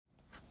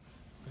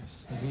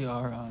So we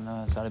are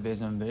on Sada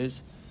Beis and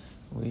Beis.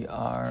 We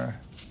are,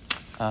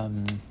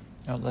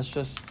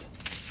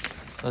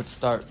 let's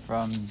start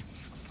from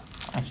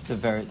actually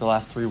the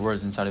last three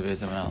words in Sada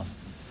Beis and Aleph.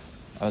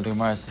 The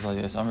Gemara says like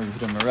this: Amar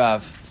Yehuda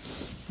Marav,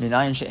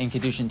 Minayin she'en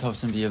kedushin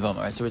tovsim b'Yevamos.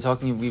 Right. So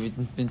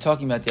we've been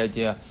talking about the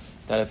idea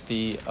that if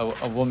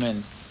a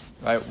woman,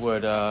 right,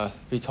 would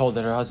be told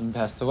that her husband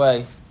passed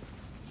away,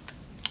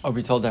 or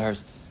be told that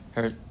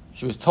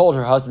she was told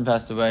her husband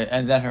passed away,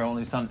 and then her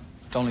only son,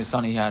 the only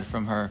son he had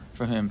from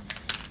him,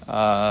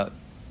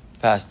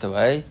 passed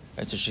away.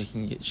 Right, so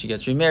she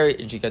gets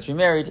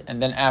remarried,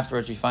 and then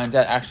afterwards she finds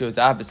out actually it was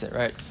the opposite.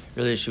 Right,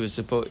 really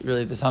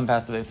the son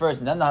passed away first,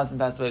 and then the husband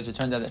passed away. So it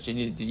turned out that she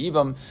needed to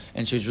Yibam,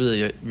 and she was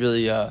really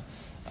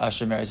Shemeres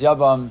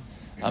Yabam,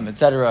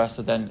 etc.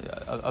 So then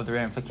of the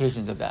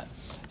ramifications of that.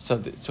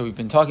 So we've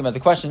been talking about the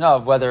question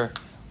of whether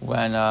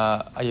when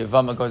a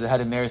Yevama goes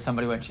ahead and marries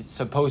somebody when she's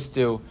supposed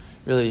to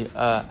really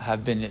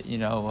have been,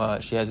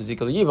 she has a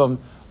Zikal Yibam,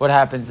 what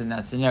happens in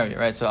that scenario,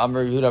 right? So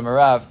Amar Yehuda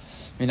Marav,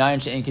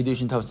 Minayin she'en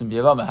kedushin tovsim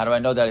b'Yevama. How do I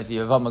know that if the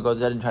Yevama goes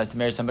ahead and tries to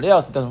marry somebody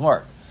else, it doesn't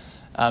work?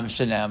 Right,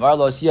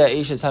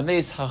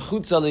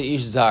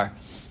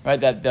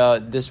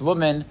 that this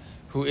woman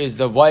who is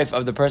the wife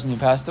of the person who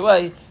passed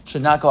away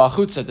should not go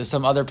achutza to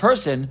some other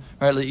person,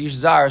 right? Leish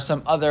zar,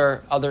 some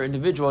other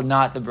individual,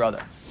 not the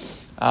brother.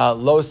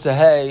 Lo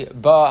sehei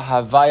ba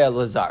havaya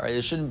lazar. Right?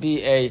 There shouldn't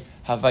be a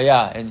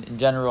havaya. In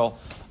general,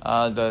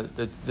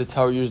 the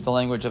Torah used the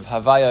language of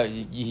havaya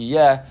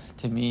yihiyeh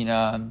to mean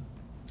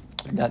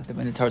that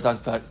when the Torah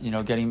talks about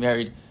getting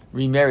married,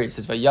 remarried, it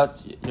says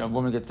a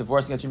woman gets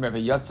divorced and gets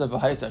remarried. Vayatza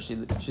v'haisa.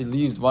 She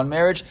leaves one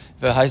marriage.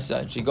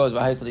 V'haisa. She goes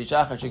v'haisa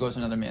l'ishachar. She goes to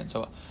another man.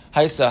 So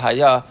haisa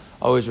haya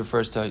always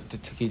refers to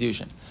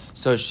kiddushin.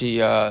 So she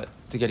to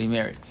getting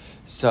married.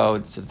 So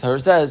the Torah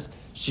says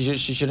she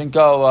shouldn't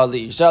go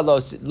liisha lo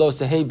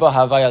sehei ba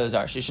havaya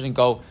lazar. She shouldn't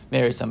go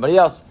marry somebody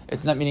else.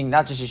 It's not meaning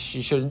not just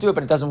she shouldn't do it,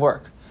 but it doesn't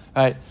work.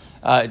 Right?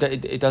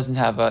 It doesn't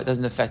have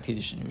doesn't affect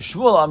kiddushin.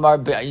 Shmuel amar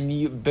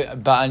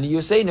ba'ani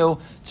yuseinu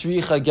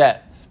tzricha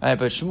get. Right,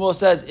 but Shmuel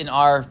says in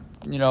our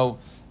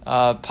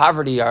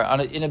poverty, our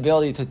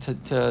inability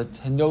to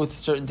know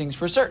certain things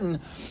for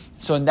certain.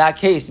 So in that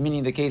case,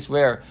 meaning the case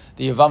where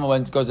the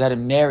Yevama goes ahead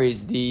and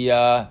marries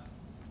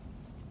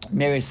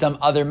some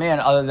other man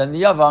other than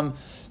the Yavam,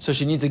 so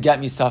she needs to get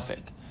me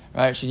suffik,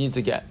 right? She needs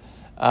to get.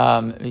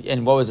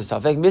 And what was the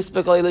suffix?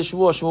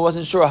 Shmuel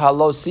wasn't sure how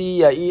low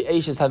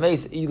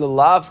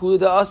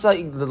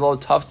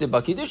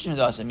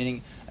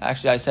meaning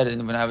actually I said it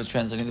when I was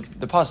translating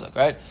the pasuk,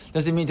 right?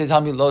 Doesn't mean to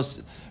tell me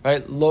los,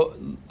 right?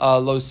 Meaning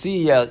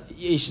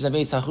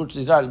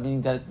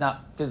that it's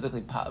not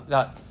physically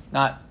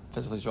not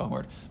physically is the wrong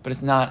word, but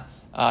it's not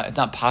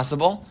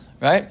possible,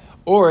 right?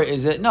 Or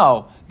is it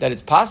that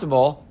it's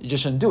possible, you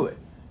just shouldn't do it,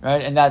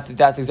 right? And that's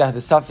exactly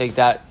the suffix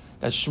that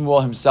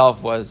Shmuel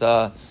himself was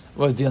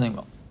dealing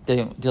with,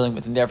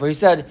 and therefore he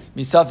said,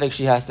 "Misafik,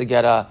 she has to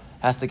get a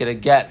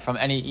get from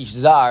any ish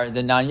zar,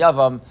 the non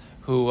yavam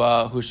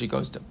who she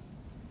goes to."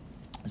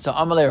 So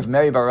Amalei of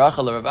Mary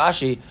Barachel or Rav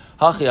Ashi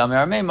Hachi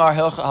Amar Meimar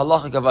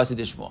Halacha Kavasi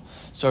Dishmo.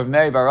 So if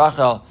Mary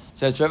Barachel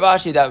says Rav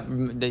Ashi that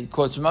they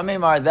quotes from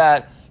Meimar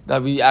that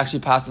we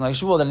actually passing like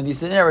Shmuel, then in these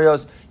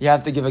scenarios you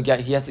have to give a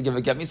get. He has to give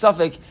a get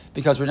misafik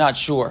because we're not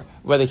sure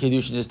whether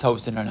kiddushin is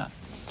tovsin or not.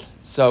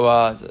 So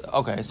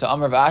okay, so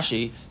Amar Rav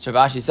Ashi. So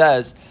Rav Ashi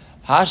says.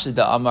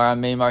 Hashida Amar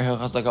Meimar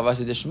Hilchas like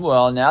Avasi de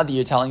Shmuel. Now that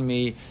you're telling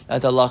me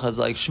that the halacha is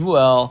like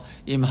Shmuel,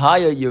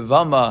 Imhaya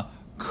Yevama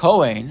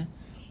Kohen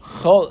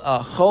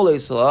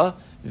Cholesla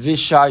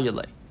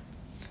Visharyale.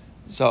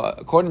 So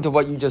according to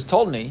what you just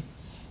told me,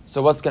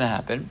 so what's going to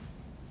happen?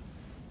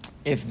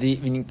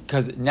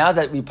 Because now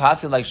that we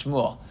pass it like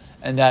Shmuel,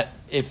 and that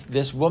if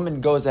this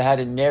woman goes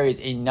ahead and marries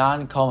a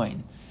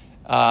non-Kohen,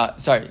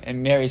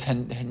 and marries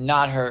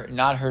not her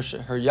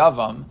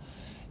Yavam,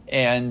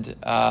 and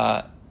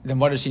then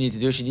what does she need to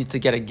do? She needs to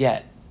get a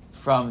get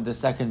from the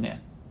second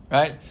man,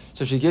 right?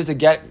 So she gets a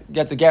get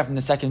from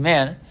the second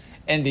man,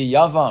 and the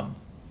Yavam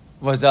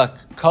was a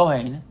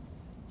Kohen.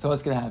 So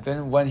what's going to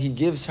happen when he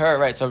gives her,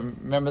 right? So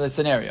remember the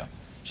scenario: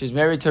 she's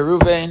married to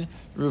Ruvain.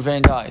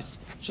 Ruvain dies.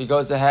 She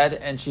goes ahead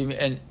and she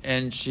marries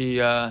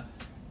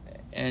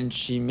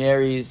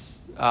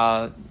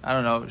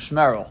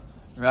Shmerel,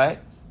 right?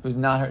 Who's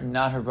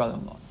not her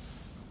brother-in-law.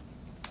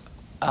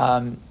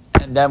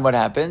 And then what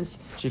happens?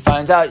 She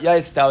finds out,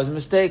 yikes, that was a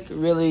mistake.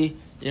 Really,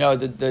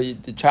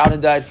 the child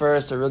had died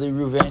first, or really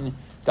Reuven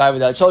died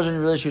without children.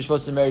 Really, she was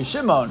supposed to marry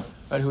Shimon,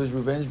 right, who was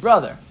Reuven's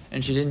brother,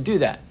 and she didn't do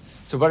that.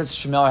 So what does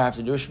Shmuel have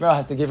to do? Shmuel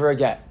has to give her a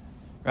get,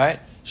 right?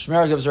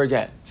 Shmuel gives her a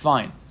get.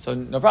 Fine. So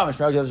no problem.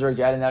 Shmuel gives her a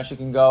get, and now she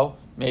can go,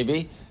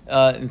 maybe,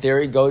 in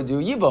theory, go do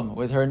Yibum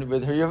with her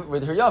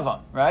Yavam,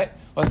 right?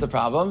 What's the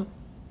problem?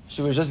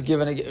 She was just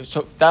given a get.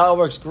 So that all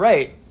works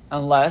great,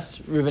 unless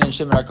Reuven and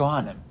Shimon are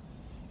Kohanim.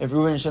 If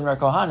Reuven and Shimon are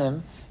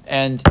Kohanim,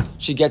 and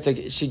she gets a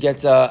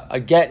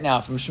get now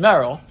from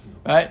Shmerel,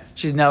 right?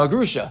 She's now a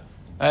grusha,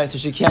 right? So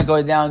she can't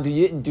go down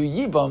and do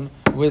Yibum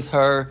with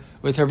her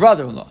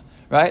brother-in-law,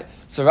 right?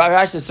 So Rav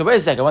Ashi says, so wait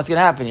a second, what's going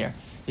to happen here?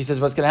 he says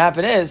what's going to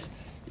happen is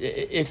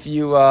if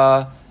you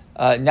now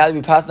that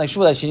we pass like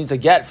Shmuel that she needs a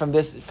get from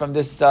this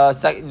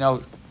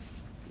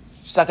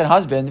second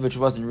husband, which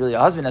wasn't really a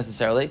husband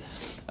necessarily.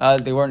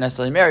 They weren't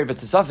necessarily married, but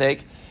to Suffolk.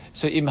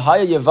 So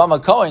imhaya yavam a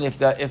Kohen, if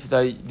the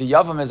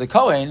yavam is a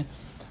Kohen,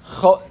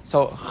 so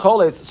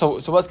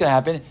what's going to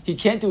happen? He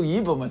can't do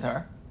yibum with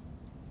her,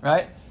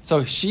 right?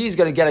 So she's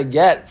going to get a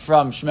get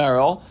from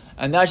Shmerel,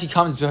 and now she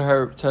comes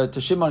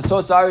to Shimon.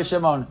 So sorry,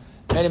 Shimon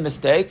made a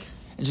mistake,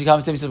 and she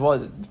comes to him and says,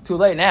 "Well, too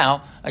late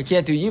now. I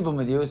can't do yibum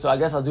with you, so I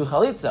guess I'll do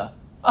chalitza."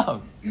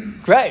 Oh,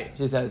 great!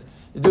 She says,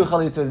 "You do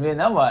chalitza with me, and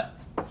then what?"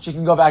 She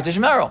can go back to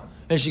Shmerel,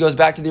 and she goes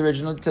back to the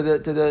original to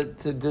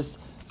this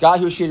guy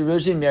who she had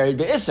originally married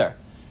Be'isser.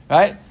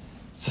 Right?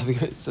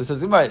 So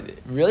says Gemara,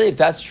 really, if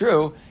that's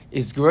true,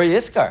 is Guri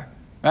Iskar,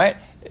 right?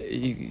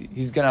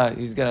 He's gonna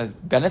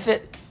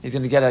benefit. He's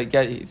gonna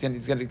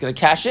get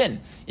cash in.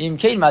 And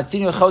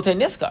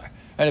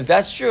if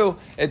that's true,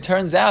 it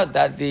turns out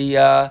that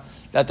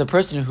the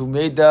person who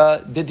did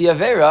the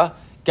avera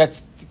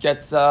gets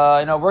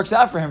works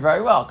out for him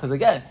very well. Because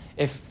again,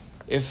 if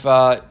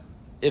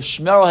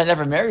Shmerel had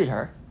never married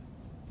her,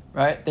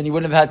 right, then he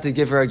wouldn't have had to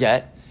give her a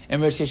get. In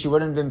which case she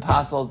wouldn't have been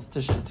passed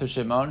to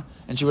Shimon,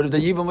 and she would have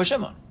done Yibum with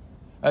Shimon.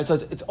 Right? So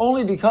it's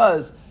only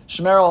because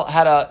Shmerel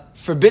had a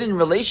forbidden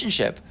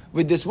relationship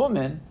with this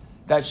woman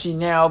that she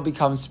now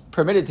becomes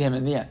permitted to him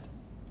in the end.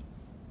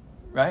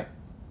 Right?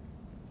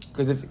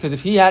 Because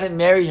if he hadn't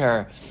married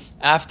her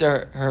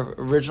after her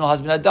original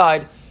husband had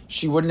died,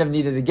 she wouldn't have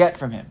needed a get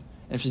from him.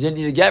 And if she didn't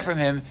need a get from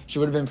him, she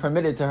would have been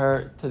permitted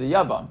to the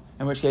Yabam,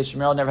 in which case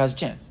Shmerel never has a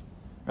chance.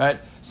 Right?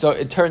 So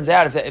it turns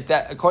out if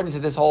that according to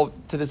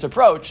this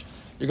approach,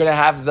 you're going to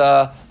have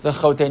the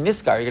Chotei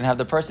Niskar. You're going to have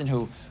the person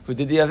who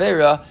did the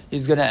Avera.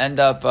 He's going to end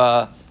up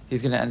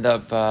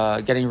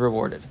getting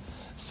rewarded.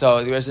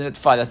 So the question is,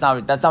 fine. That's not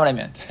what I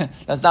meant.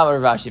 That's not what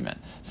Rashi meant.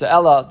 So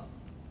Ella,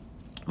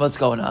 what's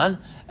going on?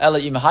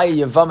 Ella imhaya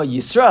Yevama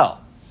Yisrael.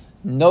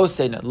 No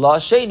saying la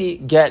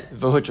sheni get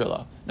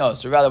v'hutralo. No.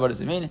 So rather, what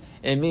does it mean?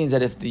 It means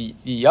that if the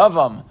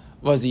Yavam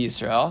was the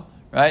Yisrael,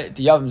 right? If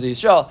the Yavam is the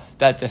Yisrael,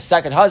 that the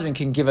second husband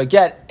can give a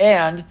get,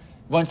 and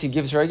once he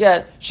gives her a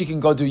get, she can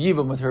go do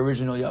Yibum with her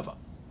original Yavam.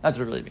 That's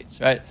what it really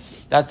means, right?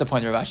 That's the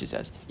point that Rashi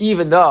says.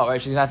 Even though,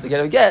 right, she's going to have to get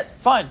a get,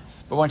 fine.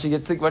 But once she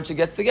gets the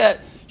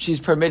get,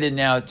 she's permitted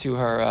now to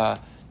her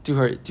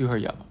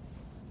Yavam.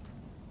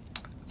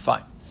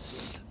 Fine.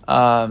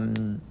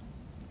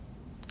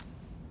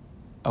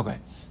 Okay.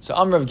 So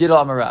Amrav Gidol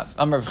Amarav.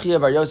 Amrav Chia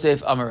Bar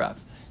Yosef Amarav.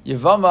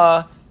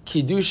 Yevama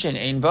Kiddushin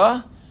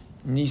Einba,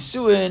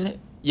 Nisuin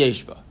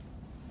Yeshba.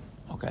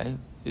 Okay.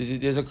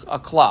 There's a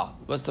klal.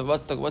 What's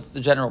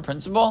the general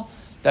principle?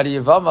 That a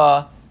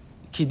Yevama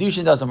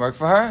Kiddushin doesn't work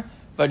for her,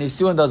 but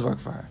Nisuin does work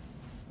for her.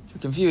 If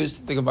you're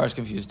confused, the Gemara is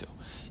confused too.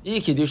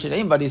 Kiddushin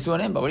ain't, but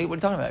Nisuin ain't. But what are you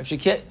talking about? If she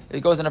can't, it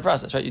goes in a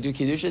process, right? You do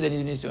Kiddushin, then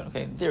you do Nisuin.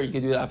 Okay, in theory, you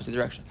can do the opposite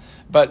direction.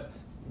 But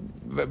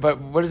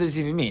what does this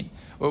even mean?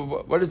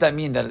 What does that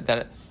mean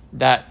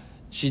that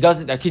she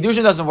doesn't, that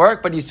Kiddushin doesn't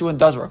work, but Nisuin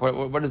does work?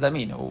 What does that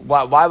mean?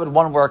 Why would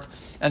one work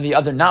and the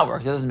other not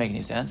work? That doesn't make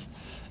any sense.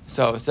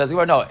 So it says,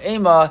 no,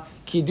 Ema,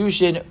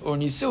 Kiddushin, or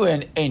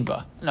Nisuin,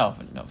 Einba. No,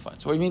 fine.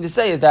 So what you mean to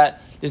say is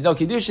that there's no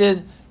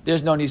Kiddushin,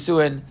 there's no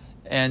Nisuin,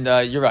 and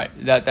you're right.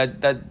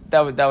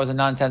 That was a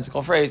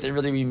nonsensical phrase. It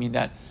really we mean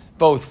that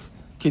both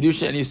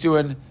Kiddushin and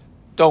Nisuin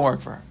don't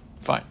work for her.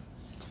 Fine.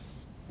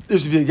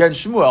 This would be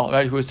against Shmuel,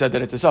 right, who has said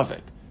that it's a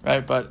suffix,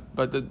 right? But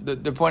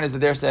the point is that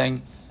they're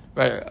saying,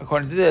 right,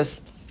 according to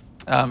this,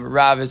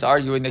 Rav is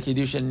arguing that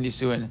Kiddushin and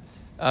Nisuin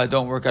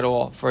don't work at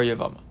all for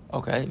Yevama.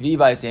 Okay,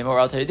 V'bai same, or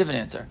I'll tell you a different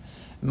answer.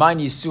 My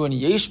Nisuin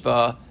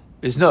Yeshba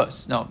is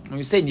nus. No, when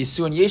we say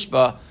Nisuin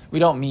Yeshba, we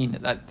don't mean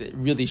that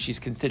really she's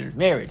considered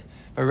married,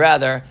 but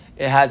rather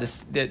it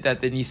has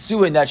that the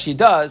Nisuin that she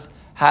does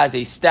has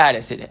a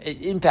status.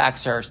 It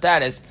impacts her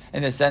status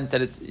in the sense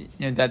that it's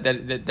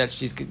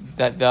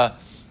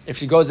if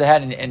she goes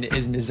ahead and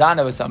is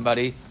mizana with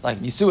somebody like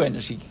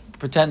Nisuin, she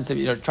pretends to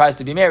be tries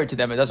to be married to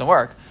them, it doesn't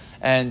work.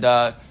 And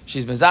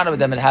she's mezana with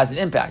them, it has an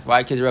impact.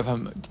 Why? Kid Rav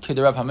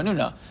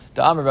Hamanuna.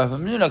 The Amar Rav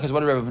Hamanuna, because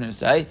what did Rav Hamanuna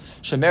say?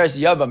 Shemeres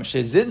Yabam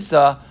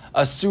shezinsa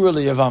asur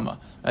liyavama.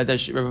 Right?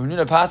 That Rav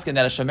Hamanuna paskin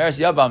that a Shemeres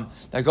Yabam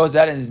that goes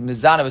out and is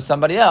mezana with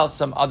somebody else,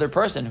 some other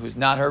person who's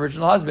not her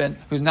original husband,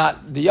 who's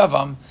not the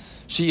Yavam,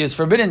 she is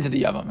forbidden to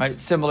the Yavam. Right?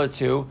 Similar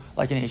to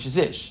like an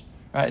Ish.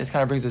 Right? This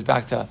kind of brings us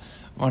back to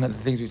one of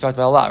the things we've talked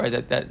about a lot. Right?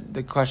 That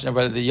the question of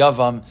whether the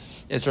Yavam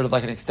is sort of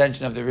like an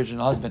extension of the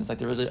original husband. It's like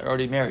they're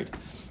already married.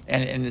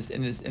 And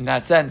in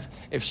that sense,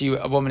 if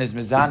a woman is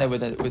mizana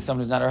with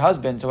someone who's not her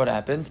husband, so what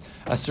happens?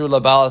 Asur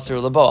labal, asur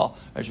labal.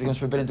 Right? She becomes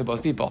forbidden to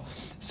both people.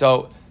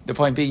 So the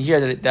point being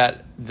here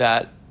that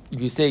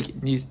if you say,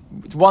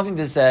 it's one thing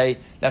to say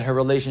that her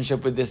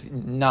relationship with this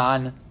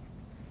man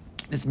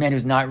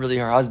who's not really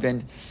her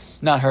husband,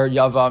 not her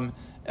yavam,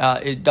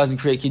 it doesn't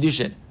create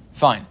kiddushin.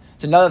 Fine.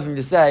 It's another thing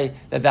to say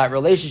that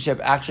relationship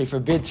actually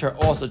forbids her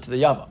also to the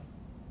yavam.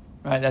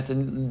 Right? That's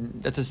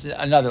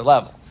another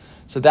level.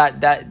 So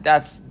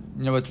that's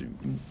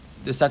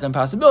the second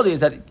possibility is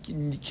that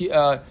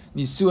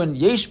nisuin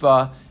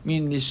yeshba,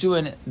 meaning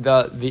nisuin,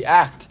 the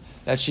act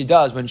that she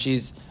does when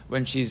she's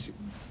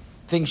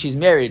thinks she's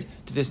married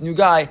to this new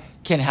guy,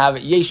 can have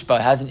yeshba,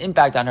 has an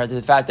impact on her to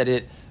the fact that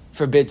it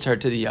forbids her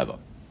to the yavam.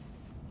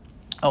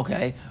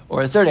 Okay,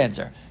 or a third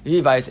answer.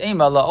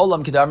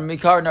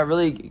 Now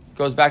really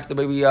goes back to the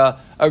way we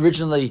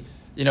originally,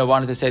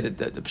 wanted to say that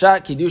the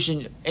pshat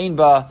kiddushin ein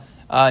ba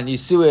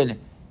nisuin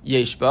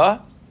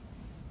yeshba.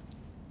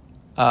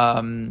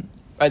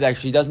 Right,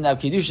 actually, she doesn't have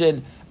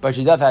kiddushin, but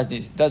she does have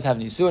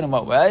nisuin. In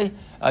what way?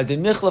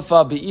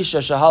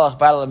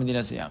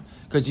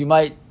 Because you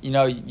might,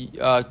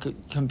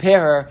 compare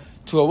her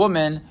to a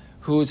woman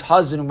whose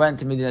husband went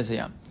to Medina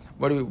Sayyam.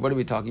 What are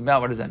we talking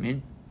about? What does that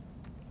mean?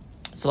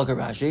 So look at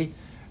Rashi.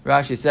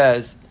 Rashi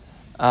says,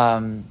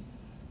 look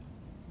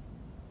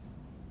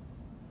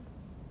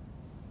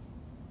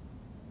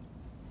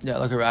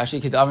at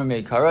Rashi. Kedamar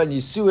meikara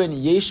nisuin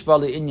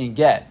yeshba le'inyan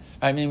get.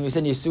 Right, meaning we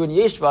said nisuin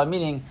yeshba,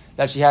 meaning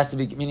that she has to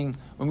be. Meaning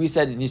when we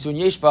said nisuin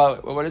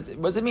yeshba, what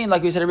does it mean?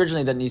 Like we said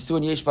originally, that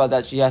nisuin yeshba,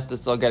 that she has to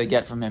still get a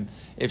get from him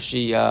if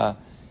she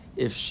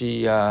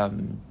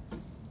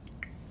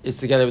is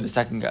together with the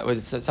second guy,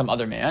 with some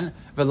other man.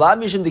 V'la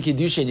mishum de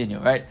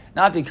kiddushin, right?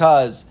 Not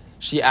because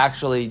she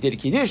actually did a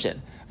kiddushin,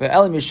 but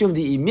el mishum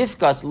de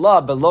imifkas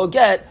la below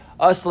get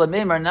asla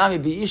meimar nami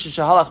beisha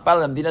shahalach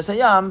balam dinas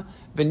hayam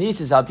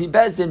v'nisis al pi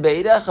bezdin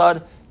be'id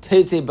echad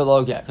teitze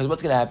below get. Because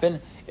what's going to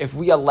happen if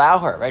we allow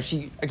her? Right?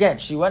 She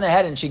went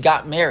ahead and she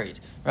got married,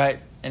 right?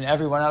 And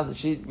everyone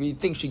else, we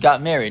think she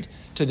got married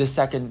to this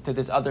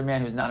other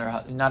man who's not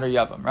her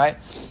yavam, right?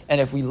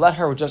 And if we let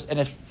her and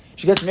if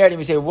she gets married and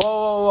we say,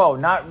 whoa,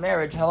 not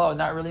marriage, hello,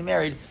 not really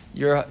married.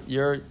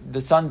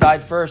 The son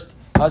died first,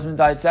 husband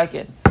died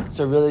second.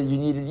 So really, you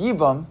needed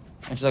yibum.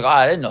 And she's like,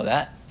 I didn't know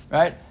that,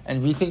 right?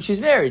 And we think she's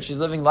married. She's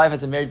living life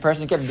as a married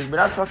person. Again, we're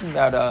not talking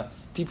about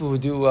people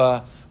who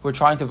are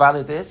trying to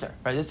violate the Isser,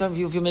 right? This time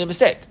people made a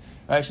mistake,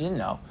 right? She didn't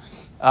know.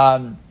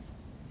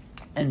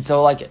 And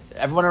so,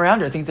 everyone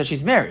around her thinks that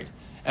she's married.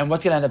 And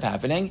what's going to end up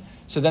happening?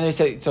 So then they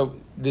say, so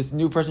this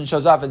new person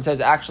shows up and says,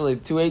 actually,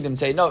 two Adam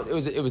say, no, it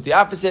was the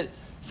opposite.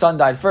 Son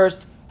died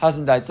first,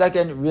 husband died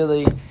second.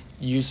 Really,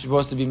 you're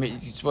supposed to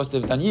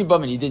have done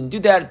yibum, and you didn't do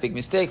that. Big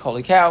mistake.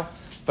 Holy cow!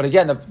 But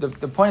again,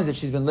 the point is that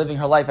she's been living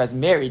her life as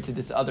married to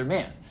this other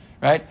man,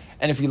 right?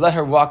 And if we let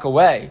her walk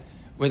away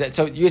with it,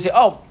 so you say,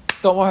 oh,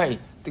 don't worry.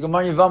 The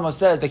Gemara Yevamos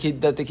says that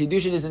the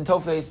kiddushin is in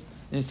tofes,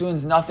 nisuin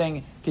is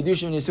nothing.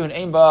 Kiddushin nisuin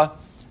ein ba.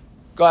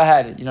 Go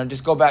ahead,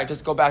 just go back to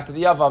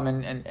the yavam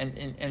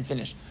and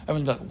finish.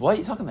 Everyone's like, what are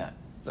you talking about?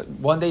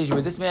 One day you're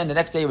with this man, the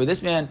next day you're with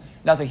this man,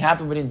 nothing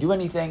happened, we didn't do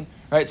anything,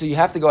 right? So you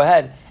have to go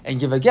ahead and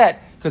give a get,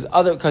 because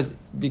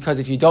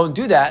if you don't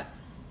do that,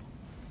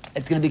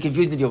 it's going to be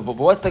confusing to people.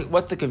 But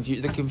what's the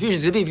confusion? The confusion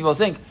is going to be people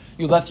think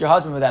you left your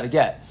husband without a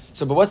get.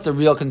 So, but what's the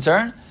real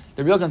concern?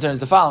 The real concern is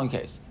the following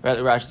case, right?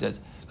 Rashi says,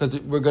 because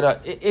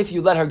if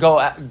you let her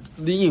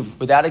leave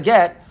without a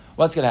get,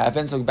 what's going to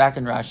happen? So back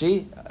in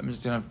Rashi, I'm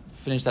just going to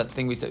finish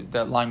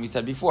that line we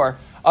said before.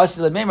 Right?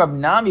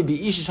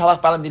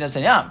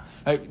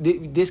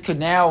 This could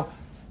now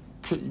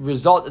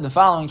result in the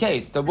following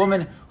case: the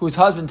woman whose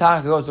husband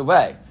Taka goes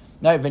away.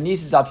 Now, right? The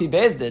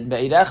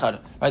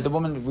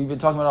woman we've been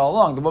talking about all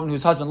along, the woman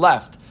whose husband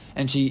left,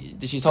 and she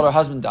told her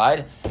husband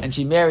died, and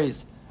she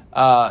marries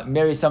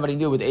somebody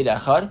new with Eid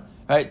Echad,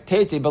 right?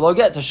 Teitze below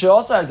get, so she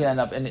also can end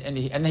up, and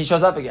then he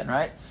shows up again,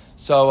 right?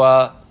 So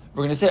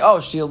we're going to say, oh,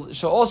 she'll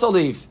also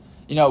leave,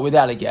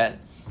 without a get.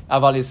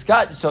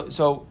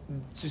 So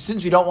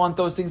since we don't want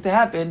those things to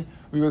happen,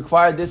 we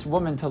require this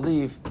woman to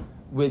leave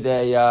with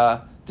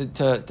to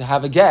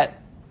have a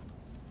get,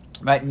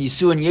 right?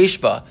 Nisuin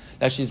yeshba,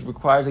 that she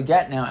requires a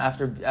get now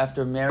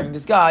after marrying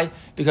this guy,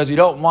 because we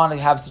don't want to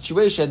have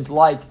situations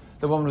like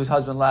the woman whose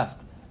husband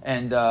left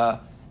and we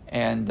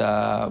don't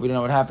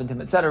know what happened to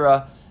him,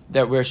 etc.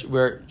 That where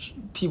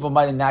people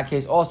might in that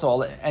case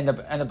also end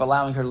up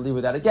allowing her to leave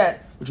without a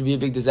get, which would be a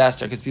big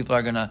disaster because people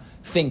are going to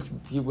think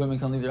women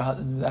can leave their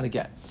husbands without a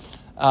get.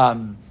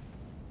 The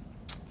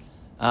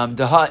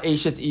ha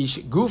eshes ish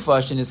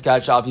gufa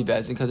sheniskat shalpi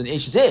bezin, because an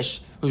eshes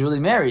ish who's really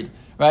married,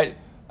 right?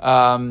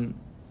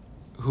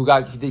 Who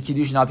got the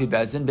kiddushin alpi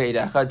bezin be'ed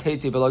echad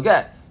teitze below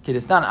get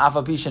kidistan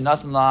afa pisha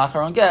nasan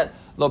la'acharon get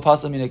lo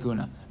pasal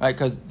minekuna, right?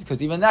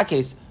 Because even in that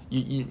case,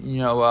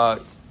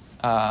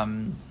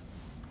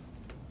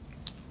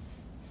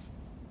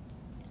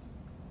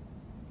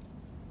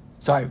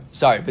 Sorry,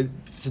 but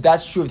so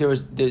that's true if there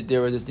was this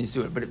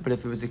nisuin. But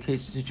if it was a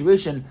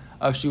situation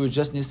of she was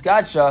just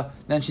niskacha,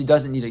 then she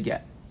doesn't need a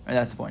get. And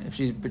that's the point. If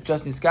she's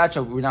just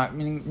niskacha, we're not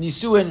meaning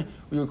nisuin.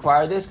 We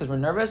require this because we're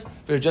nervous.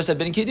 But if it just had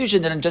been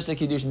kiddushin, then just a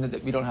kiddushin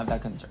that we don't have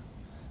that concern.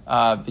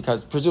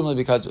 Because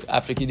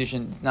after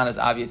kiddushin, it's not as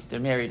obvious they're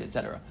married,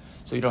 etc.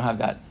 So you don't have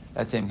that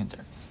same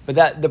concern.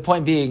 But the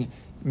point being,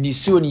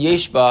 nisuin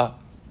yeshba.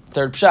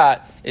 Third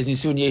pshat is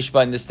nisuin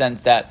yeshba in the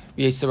sense that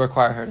we still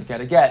require her to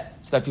get a get,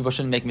 so that people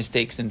shouldn't make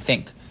mistakes and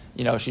think,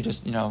 she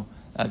just,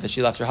 that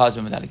she left her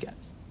husband without a get.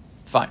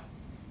 Fine.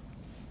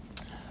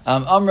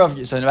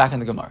 So back in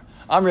the Gemara.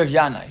 Amr of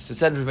Yanai. So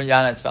said Rav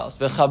Yanai as follows: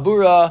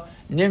 Bechabura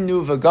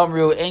nimnu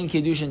v'gamru ein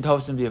kiddushin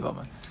tovsim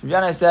b'yevama. Rav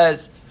Yanai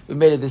says we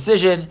made a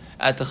decision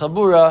at the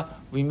Chabura.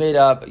 We gave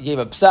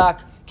a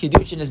psak.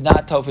 Kiddushin is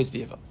not tofes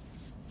b'yevama.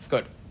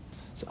 Good.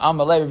 So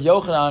Amalei Rav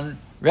Yochanan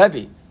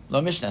Rebbe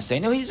lo Mishnah say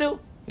no hizu.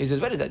 He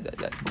says, what is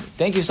that?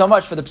 Thank you so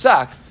much for the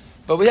psak,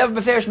 but we have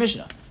a beferish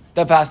Mishnah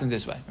that passed in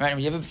this way, right?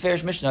 When you have a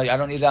beferish Mishnah, I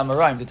don't need that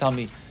Amoraim to tell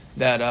me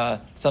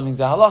that something's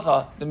the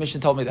halacha. The Mishnah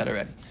told me that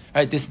already,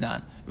 right? This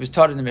nan. It was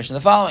taught in the Mishnah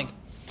the following: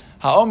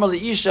 Ha'omer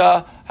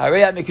li'isha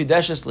hareyat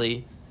mikudeshes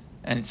li,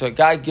 and so a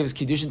guy gives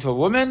kiddushin to a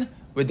woman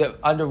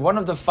under one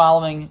of the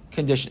following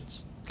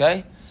conditions.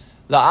 Okay,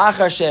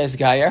 la'achar she'es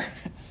gayer,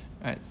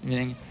 right?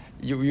 Meaning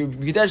you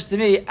mikudesh to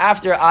me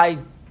after I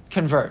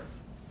convert.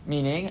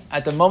 Meaning,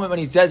 at the moment when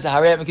he says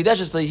Harei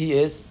Mekudeshes Li, he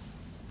is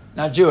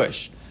not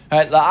Jewish.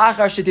 Right?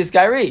 La'achar shetis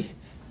gairi.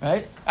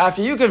 Right?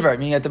 After you convert,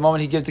 meaning at the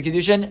moment he gives the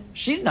Kiddushin,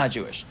 she's not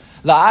Jewish.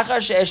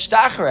 La'achar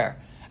she'eshtachrer.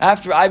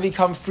 After I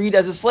become freed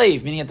as a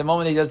slave, meaning at the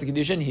moment he does the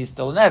Kiddushin, he's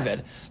still an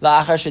Eved.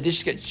 La'achar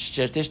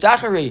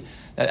she'tishtacheri.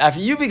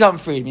 After you become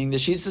freed, meaning that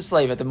she's the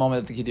slave at the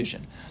moment of the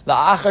Kiddushin.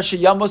 La'achar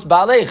she'yamos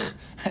ba'alech.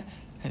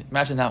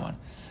 Imagine that one.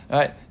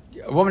 Right?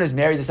 A woman is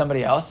married to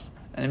somebody else,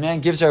 and a man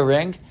gives her a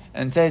ring,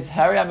 and says,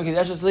 Harry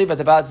HaMekudeshes Li, but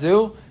the Bat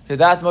Zu,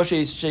 Kedas Moshe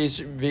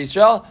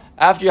Yisrael,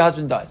 after your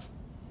husband dies.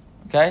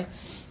 Okay?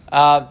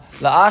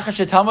 La'achar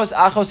shetamos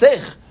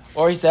achosech.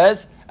 Or he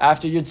says,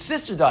 after your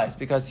sister dies,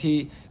 because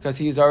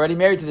he's already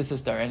married to the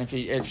sister, and if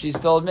he's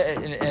still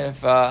married to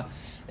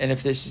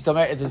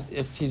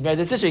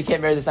the sister, he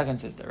can't marry the second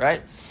sister,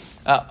 right?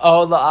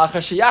 O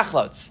la'achar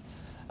sheyachlotz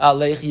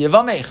leich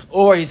Yevamech.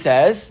 Or he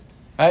says,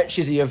 right,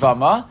 she's a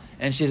Yevama,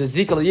 and she's a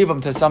zikal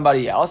yivam to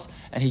somebody else,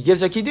 and he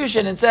gives her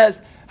kiddushin and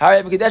says,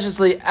 Harei Mekudeshes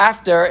Li,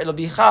 after, it'll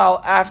be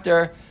chal,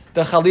 after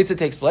the chalitza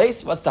takes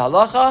place. What's the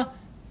halacha?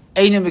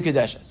 Einu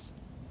Mekudeshes.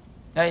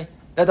 Okay?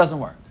 That doesn't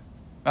work.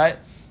 Right?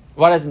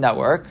 Why doesn't that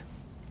work?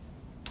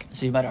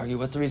 So you might argue,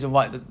 what's the reason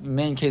why? The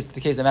main case, the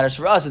case that matters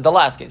for us is the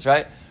last case,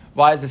 right?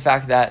 Why is the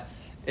fact that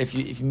if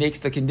you makes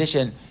the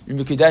condition, your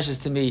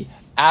Mekudeshes to me,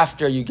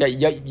 after you get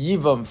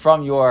yivam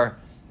from your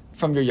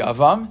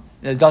yavam,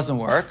 it doesn't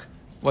work.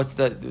 What's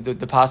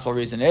the possible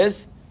reason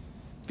is?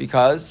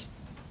 Because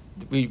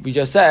we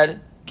just said,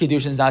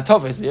 Kiddushin is not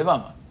tofes by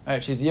Yevama,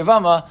 right? She's a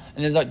Yevama,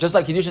 and just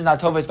like Kiddushin is not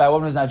tofes by a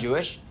woman who's not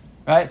Jewish,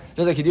 right?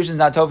 Just like Kiddushin is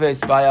not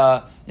tofes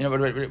by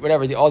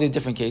whatever, all these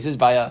different cases,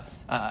 by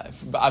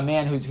a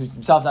man who's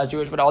himself not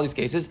Jewish, but all these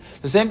cases.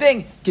 The same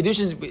thing,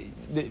 Kiddushin,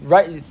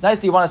 right? It's nice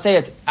that you want to say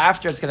it's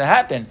after it's going to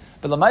happen,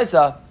 but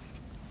Lamaisa,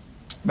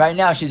 right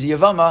now she's a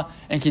Yevama,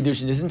 and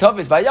Kiddushin isn't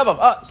tofes by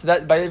Yavam. So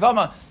that by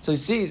Yevama. So you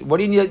see, what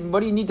do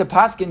you need to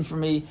paskin for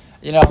me?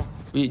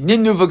 We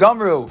ninnu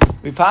v'gamru.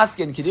 We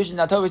paskin Kiddushin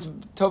not tofes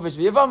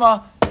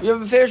v'yavama. We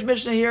have a fairish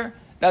Mishnah here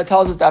that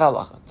tells us that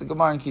halacha. It's a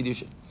Gemara in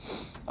Kiddushin.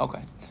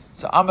 Okay.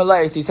 So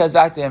Amalei, so he says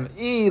back to him,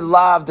 I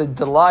lav the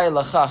delay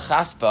lacha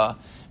chaspa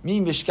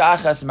mi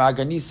mishkachas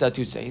marganisa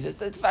tu say. He says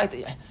the fact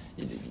that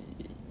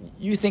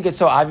you think it's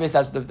so obvious.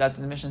 That's what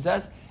the Mishnah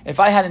says.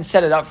 If I hadn't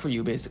set it up for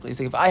you, basically, it's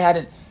like if I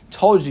hadn't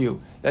told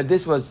you that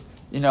this was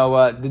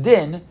the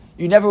din,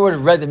 you never would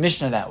have read the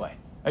Mishnah that way.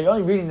 You're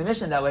only reading the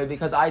Mishnah that way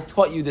because I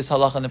taught you this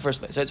halacha in the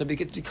first place. Right? So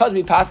because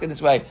we passed it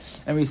this way,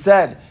 and we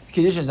said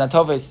Kiddushin is not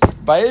tofes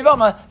by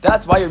Yevama,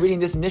 that's why you're reading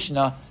this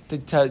Mishnah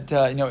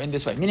to in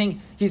this way.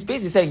 Meaning, he's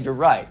basically saying you're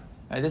right.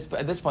 At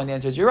this point, the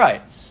answer is you're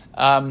right.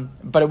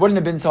 But it wouldn't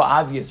have been so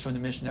obvious from the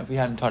Mishnah if we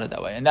hadn't taught it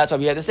that way. And that's why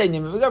we had to say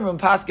Nim v'Gamru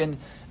Paskin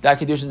that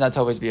Kiddushin is not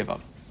tofes by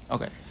Yevama.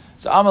 Okay.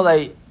 So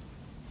Amalei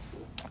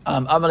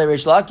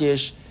Reish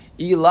Lakish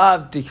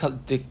ilav the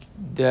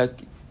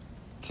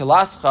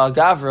Kilascha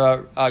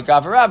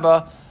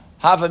Gavarabba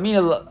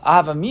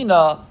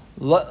Havamina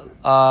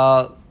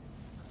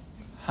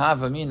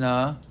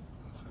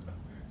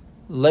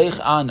Leich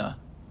Ana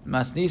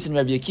Masnisin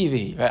Rabbi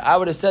Akiva. Right? I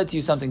would have said to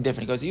you something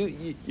different. He goes,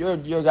 you're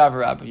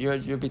Gavarabba,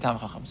 you're Bitam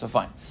Chacham, so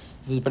fine.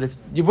 He says, but if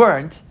you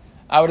weren't,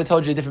 I would have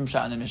told you a different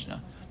shot in the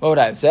Mishnah. What would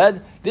I have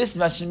said? This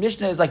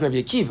Mishnah is like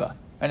Rabbi Akiva,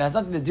 and it has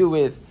nothing to do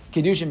with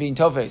Kiddushin being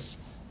tofes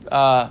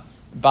by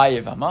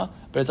Yevama.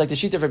 But it's like the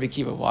sheet of Rabbi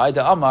Akiva. Why?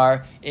 The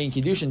Amar in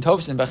Kiddushin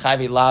Tovsin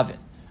b'chayvi lavin.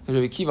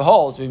 Because Rabbi Akiva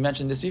holds, we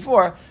mentioned this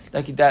before,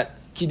 that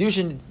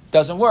Kiddushin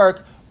doesn't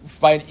work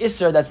by an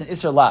Isser that's an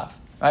Isser lav.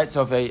 Right?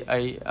 So if a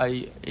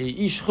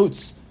Ish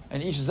Chutz,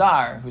 an Ish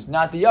Zar, who's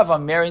not the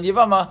Yavam, marrying the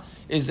Yavama,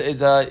 is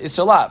a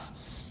Isser lav.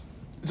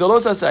 So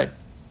Losa say.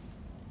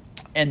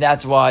 And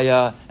that's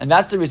why, and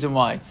that's the reason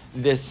why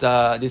this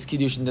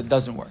Kiddushin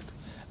doesn't work.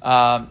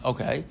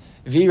 Okay.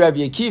 Vi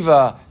Rabbi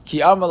Akiva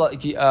ki amala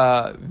vi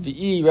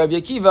Rabbi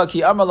Akiva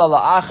ki amala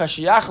la'acha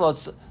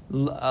sheyachlotz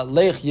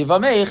leich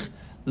yevamech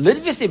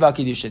lidvisi ba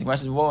kiddushin. The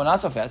question is, well,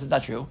 not so fast. It's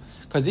not true,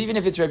 because even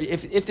if it's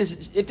if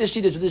this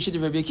sheet is the sheet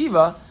of Rabbi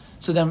Akiva,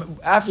 so then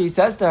after he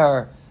says to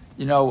her,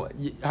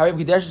 Harim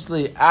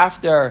Kiddushin,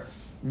 after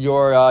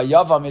your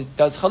yavam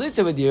does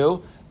chalitza with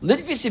you,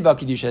 lidvisi ba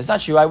kiddushin. It's not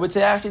true. I would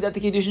say actually that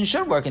the kiddushin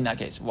should work in that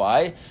case.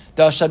 Why?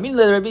 The shamin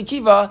le Rabbi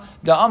Akiva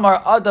the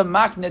amar adam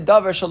makne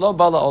davar shalo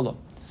bala olam.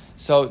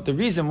 So the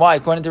reason why,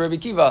 according to Rabbi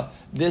Kiva,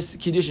 this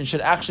kiddushin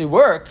should actually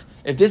work,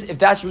 if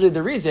that's really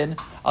the reason,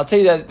 I'll tell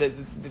you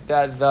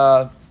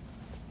that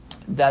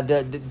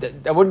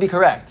wouldn't be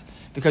correct,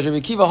 because Rabbi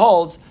Kiva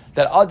holds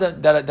that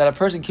a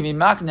person can be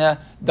makna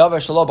davar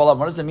shelo b'olam.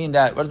 What does it mean?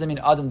 What does it mean?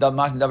 Adam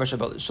makna davar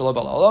shelo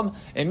b'olam.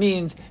 It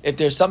means if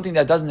there's something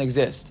that doesn't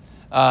exist.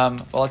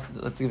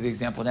 Let's give the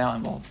example now,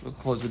 and we'll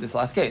close with this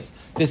last case.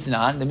 This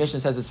nan, the Mishnah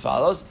says as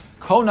follows: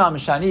 Konam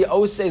shani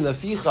osei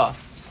leficha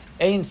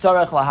ein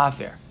sarech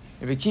lahafer.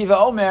 Rabbi Kiva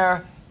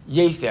omer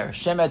yefer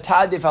shemet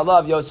tadif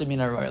alav yosef min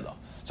haroylo.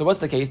 So what's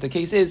the case? The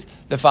case is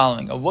the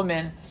following: a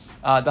woman.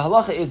 The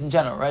halacha is in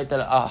general, right,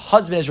 that a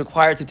husband is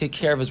required to take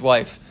care of his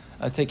wife,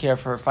 take care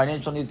of her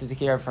financial needs, to take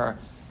care of her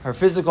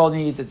physical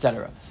needs,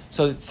 etc.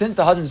 So since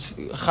the husband's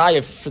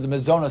chayiv for the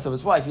mazonos of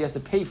his wife, he has to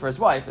pay for his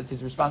wife. It's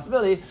his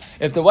responsibility.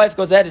 If the wife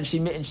goes ahead and she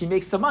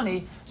makes some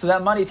money, so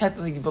that money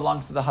technically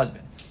belongs to the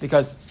husband,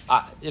 because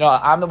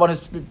I'm the one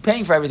who's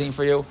paying for everything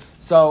for you.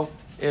 So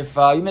if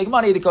you make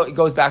money, it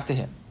goes back to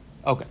him.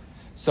 Okay.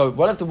 So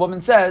what if the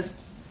woman says,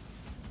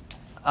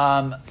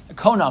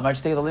 konam, I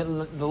just take the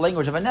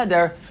language of a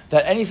neder,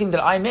 that anything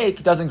that I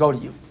make doesn't go to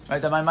you,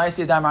 right? That my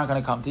ma'aseh yadayim aren't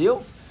going to come to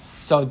you.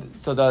 So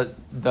the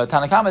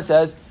Tanakama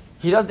says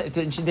he doesn't,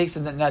 and she takes the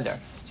neder.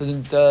 So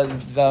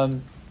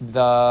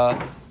the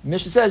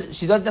Mishnah says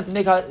she doesn't have to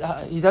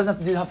he doesn't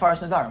have to do hafaras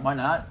nadarim. Why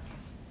not?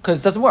 Because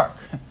it doesn't work,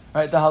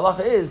 right? The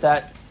halacha is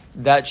that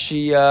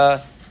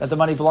the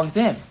money belongs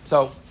to him.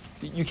 So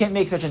you can't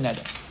make such a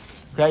neder.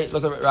 Okay,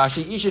 look at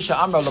Rashi. Isha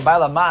sha'amra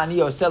l'bayla ma'ani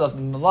yosel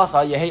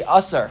malacha yehi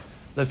aser.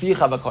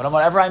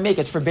 Whatever I make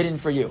is forbidden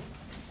for you.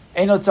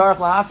 Eino tzarich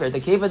lahafer.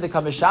 The keva the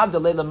kamishab the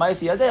leila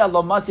ma'isi yadei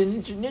lo matzi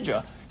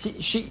nidra.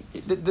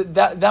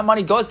 That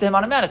money goes to him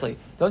automatically.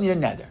 Don't need a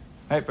neder,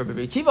 right? But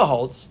Rabbi Kiva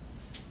holds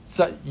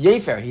so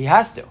yefer. He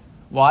has to.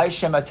 Why?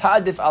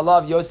 Shematadif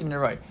alav yosim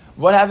neroy.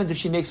 What happens if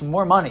she makes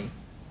more money,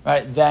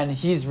 right, than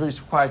he's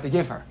required to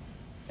give her?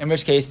 In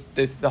which case,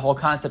 the whole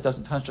concept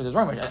doesn't construct as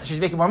wrong.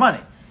 She's making more money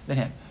than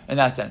him. In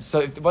that sense.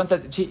 So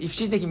if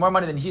she's making more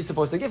money than he's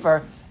supposed to give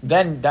her,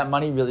 then that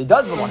money really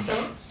does belong to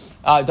her.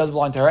 It does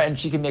belong to her, and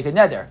she can make a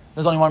neder.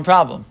 There's only one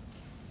problem.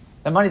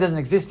 That money doesn't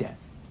exist yet.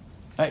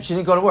 Right? She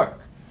didn't go to work.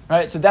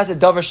 Right? So that's a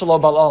davar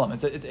shelo bal olam.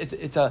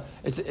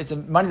 It's a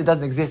money that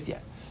doesn't exist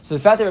yet. So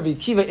the fact that Rabbi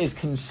Kiva is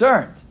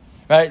concerned,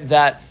 right,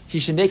 that he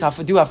should do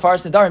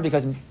hafaras nadarim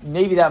because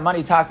maybe that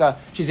money taka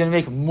she's going to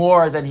make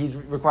more than he's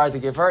required to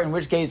give her. In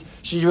which case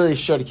she really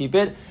should keep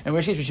it. In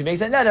which case when she makes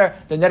that neder,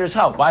 the neder is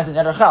chal. Why is the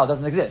neder chal? It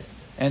doesn't exist.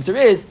 And answer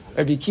is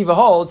Rabbi Kiva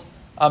holds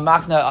adam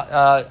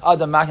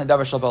makna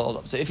davar shel bal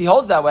olam. So if he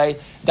holds that way,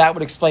 that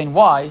would explain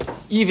why,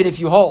 even if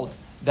you hold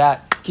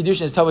that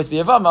kiddushin is tovus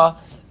b'yevama,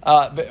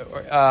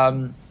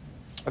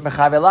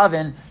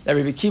 that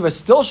Rabbi Kiva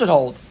still should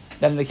hold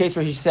that in the case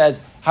where he says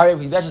Hari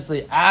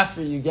Kedeshly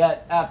after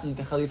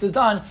the chalitza is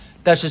done,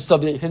 that should still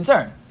be a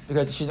concern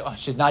because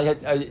she's not yet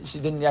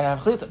she didn't yet have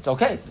chalitza. It's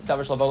okay. It's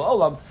davar shel bal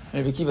olam,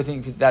 and Rabbi Kiva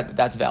thinks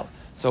that's valid.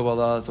 So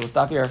we'll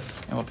stop here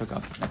and we'll pick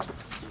up next week.